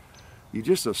taxes, but you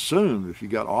just assume if you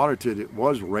got audited, it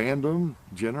was random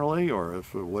generally, or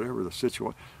if whatever the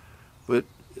situation. But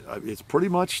it's pretty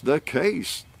much the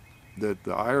case that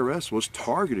the IRS was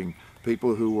targeting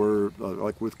people who were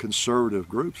like with conservative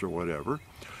groups or whatever.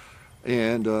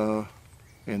 And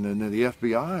And then the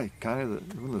FBI kind of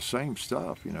doing the same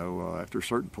stuff, you know, after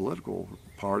certain political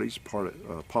parties,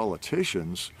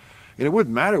 politicians, and it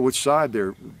wouldn't matter which side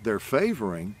they're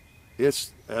favoring.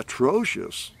 It's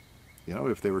atrocious. You know,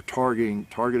 if they were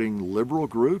targeting liberal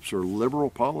groups or liberal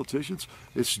politicians,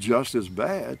 it's just as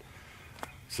bad.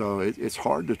 So it's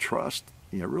hard to trust.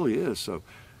 You know, it really is. So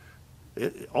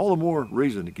all the more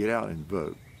reason to get out and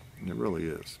vote. It really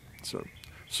is. So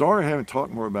sorry I haven't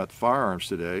talked more about firearms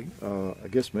today. I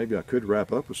guess maybe I could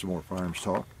wrap up with some more firearms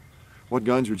talk. What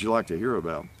guns would you like to hear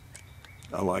about?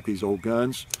 I like these old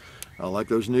guns. I like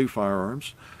those new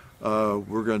firearms.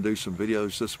 We're going to do some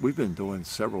videos. We've been doing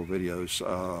several videos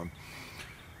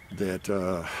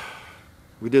that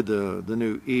we did the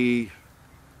new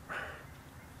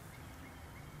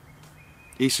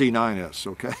EC9S,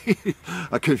 okay?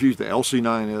 I confused the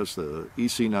LC9S, the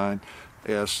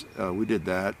EC9S. We did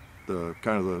that, the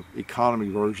kind of the economy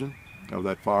version of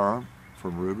that firearm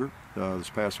from Ruger this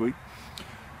past week.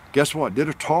 Guess what? Did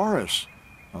a Taurus.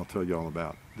 I'll tell you all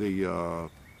about the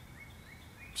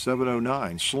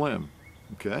 709 Slim.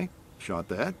 Okay, shot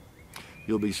that.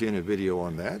 You'll be seeing a video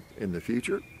on that in the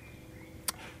future.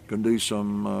 Going to do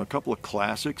some couple of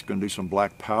classics. Going to do some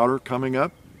black powder coming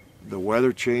up. The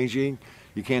weather changing.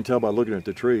 You can't tell by looking at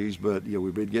the trees, but yeah,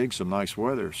 we've been getting some nice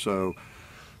weather. So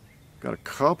got a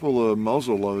couple of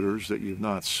muzzle loaders that you've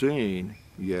not seen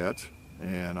yet,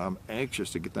 and I'm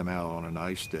anxious to get them out on a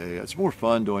nice day. It's more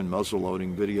fun doing muzzle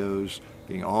loading videos,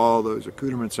 getting all those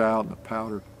accoutrements out and the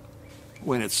powder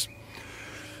when it's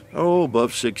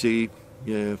above 60.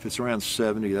 Yeah, if it's around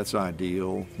 70, that's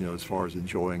ideal, you know, as far as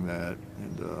enjoying that.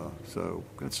 And so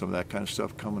got some of that kind of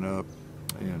stuff coming up,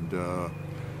 and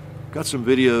got some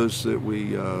videos that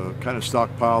we kind of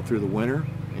stockpiled through the winter,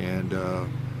 and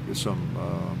get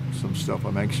some stuff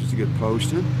I'm anxious to get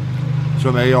posted.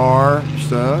 Some AR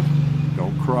stuff.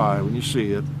 Don't cry when you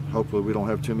see it. Hopefully we don't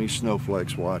have too many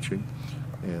snowflakes watching,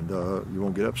 and you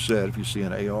won't get upset if you see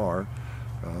an AR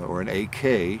or an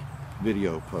AK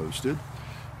video posted.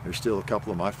 There's still a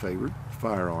couple of my favorite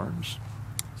firearms.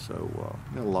 So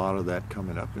got a lot of that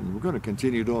coming up, and we're going to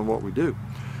continue doing what we do.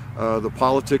 The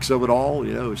politics of it all,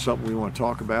 you know, is something we want to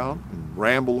talk about and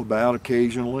ramble about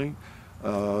occasionally.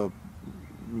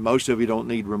 Most of you don't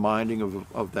need reminding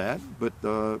of that, but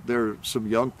there are some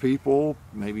young people,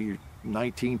 maybe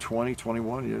 19, 20,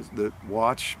 21, that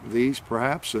watch these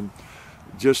perhaps, and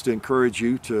just encourage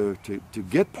you to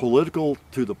get political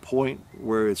to the point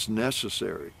where it's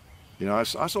necessary. You know, I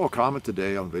saw a comment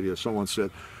today on video. Someone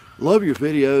said, "Love your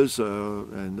videos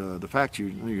and the fact you're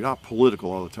not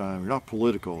political all the time. You're not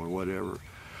political or whatever."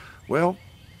 Well,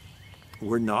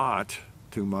 we're not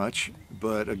too much.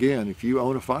 But again, if you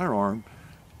own a firearm,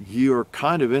 you're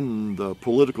kind of in the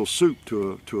political soup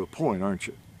to a point, aren't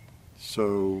you?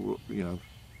 So, you know,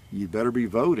 you better be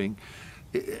voting.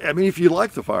 I mean, if you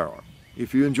like the firearm,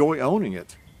 if you enjoy owning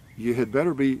it, you had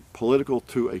better be political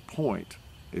to a point.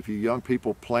 If you young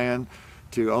people plan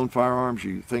to own firearms,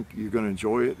 you think you're going to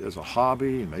enjoy it as a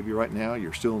hobby, and maybe right now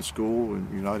you're still in school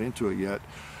and you're not into it yet,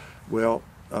 well,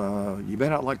 you may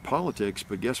not like politics,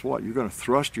 but guess what? You're going to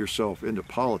thrust yourself into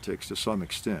politics to some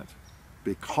extent,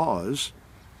 because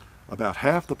about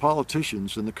half the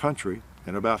politicians in the country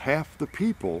and about half the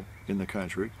people in the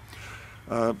country,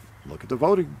 look at the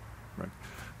voting, right,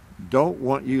 don't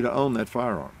want you to own that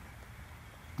firearm.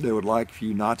 They would like for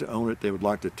you not to own it. They would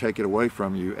like to take it away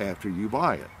from you after you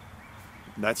buy it.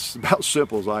 That's about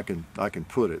simple as I can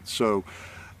put it. So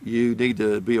you need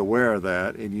to be aware of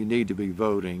that, and you need to be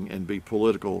voting and be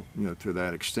political, you know, to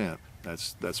that extent.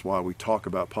 That's why we talk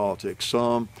about politics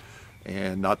some,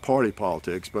 and not party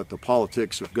politics, but the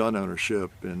politics of gun ownership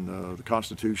and the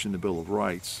Constitution, the Bill of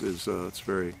Rights is it's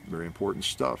very, very important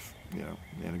stuff. You know,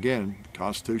 and again, the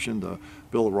Constitution, the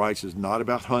Bill of Rights is not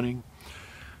about hunting.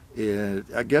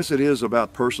 I guess it is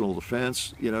about personal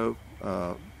defense, you know,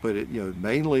 but it, you know,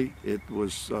 mainly it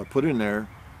was put in there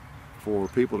for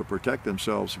people to protect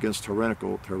themselves against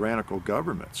tyrannical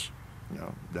governments. You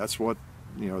know, that's what,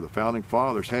 you know, the founding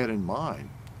fathers had in mind.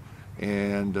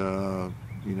 And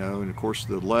you know, and of course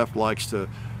the left likes to,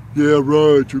 yeah,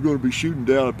 right, you're going to be shooting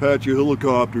down Apache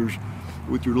helicopters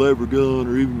with your lever gun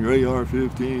or even your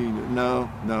AR-15.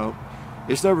 No,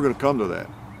 it's never going to come to that,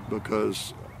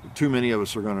 because too many of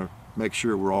us are going to make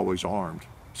sure we're always armed,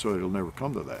 so it'll never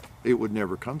come to that. It would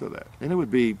never come to that, and it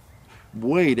would be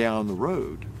way down the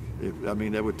road. I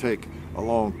mean, that would take a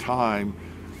long time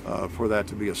for that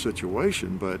to be a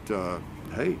situation, but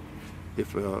hey,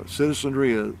 if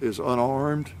citizenry is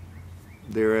unarmed,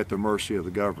 they're at the mercy of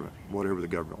the government, whatever the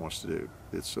government wants to do.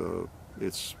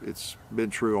 It's been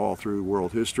true all through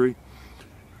world history,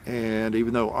 and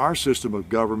even though our system of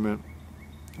government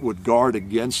would guard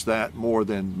against that more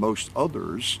than most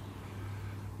others,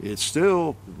 it's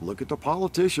still, look at the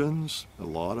politicians. A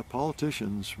lot of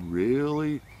politicians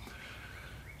really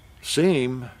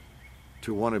seem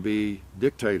to want to be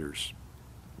dictators,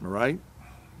 right?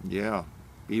 Yeah,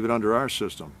 even under our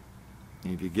system.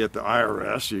 If you get the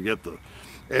IRS, you get the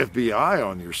FBI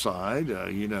on your side,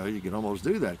 you know, you can almost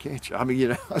do that, can't you? I mean, you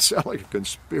know, I sound like a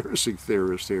conspiracy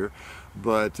theorist here,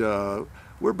 but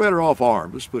we're better off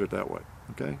armed, let's put it that way,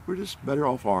 okay? We're just better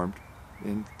off armed,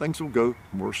 and things will go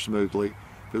more smoothly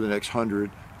for the next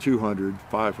 100, 200,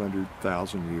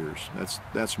 500,000 years.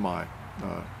 That's my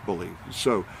belief.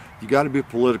 So you got to be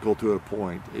political to a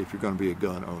point if you're going to be a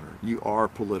gun owner. You are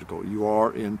political. You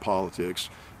are in politics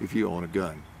if you own a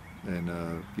gun. And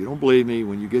if you don't believe me,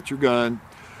 when you get your gun,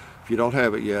 if you don't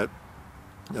have it yet,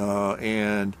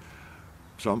 and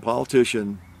some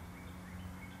politician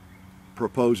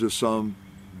proposes some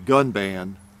gun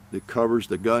ban that covers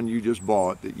the gun you just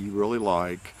bought that you really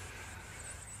like,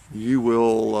 you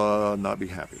will not be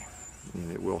happy,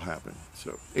 and it will happen.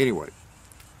 So anyway,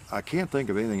 I can't think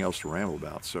of anything else to ramble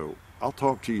about, so I'll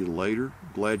talk to you later.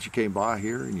 Glad you came by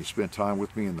here and you spent time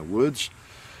with me in the woods.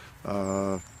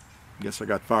 Guess I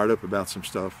got fired up about some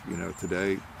stuff, you know,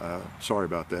 today. Sorry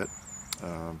about that.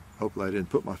 Hopefully I didn't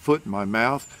put my foot in my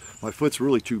mouth. My foot's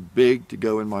really too big to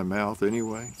go in my mouth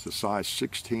anyway. It's a size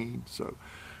 16, so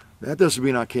that doesn't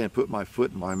mean I can't put my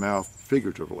foot in my mouth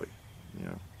figuratively, you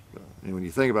know. And when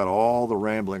you think about all the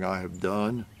rambling I have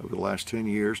done over the last 10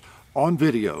 years on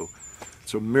video,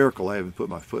 it's a miracle I haven't put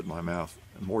my foot in my mouth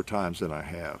more times than I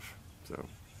have. So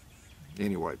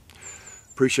anyway,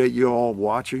 appreciate you all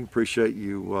watching. Appreciate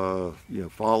you, you know,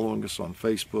 following us on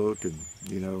Facebook and,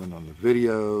 you know, and on the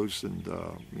videos and,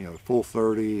 you know, Full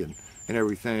 30 and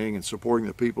everything, and supporting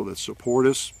the people that support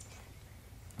us.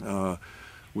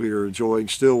 We are enjoying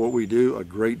still what we do a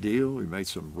great deal. We made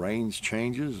some range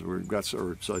changes. We've got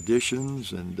some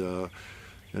additions and a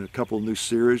couple of new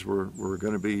series we're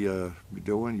going to be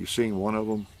doing. You've seen one of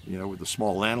them, you know, with the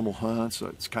small animal hunts.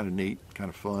 It's kind of neat, kind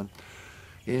of fun.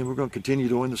 And we're going to continue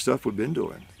doing the stuff we've been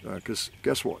doing, because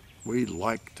guess what? We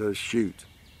like to shoot.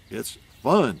 It's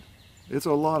fun. It's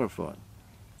a lot of fun.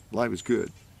 Life is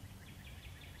good.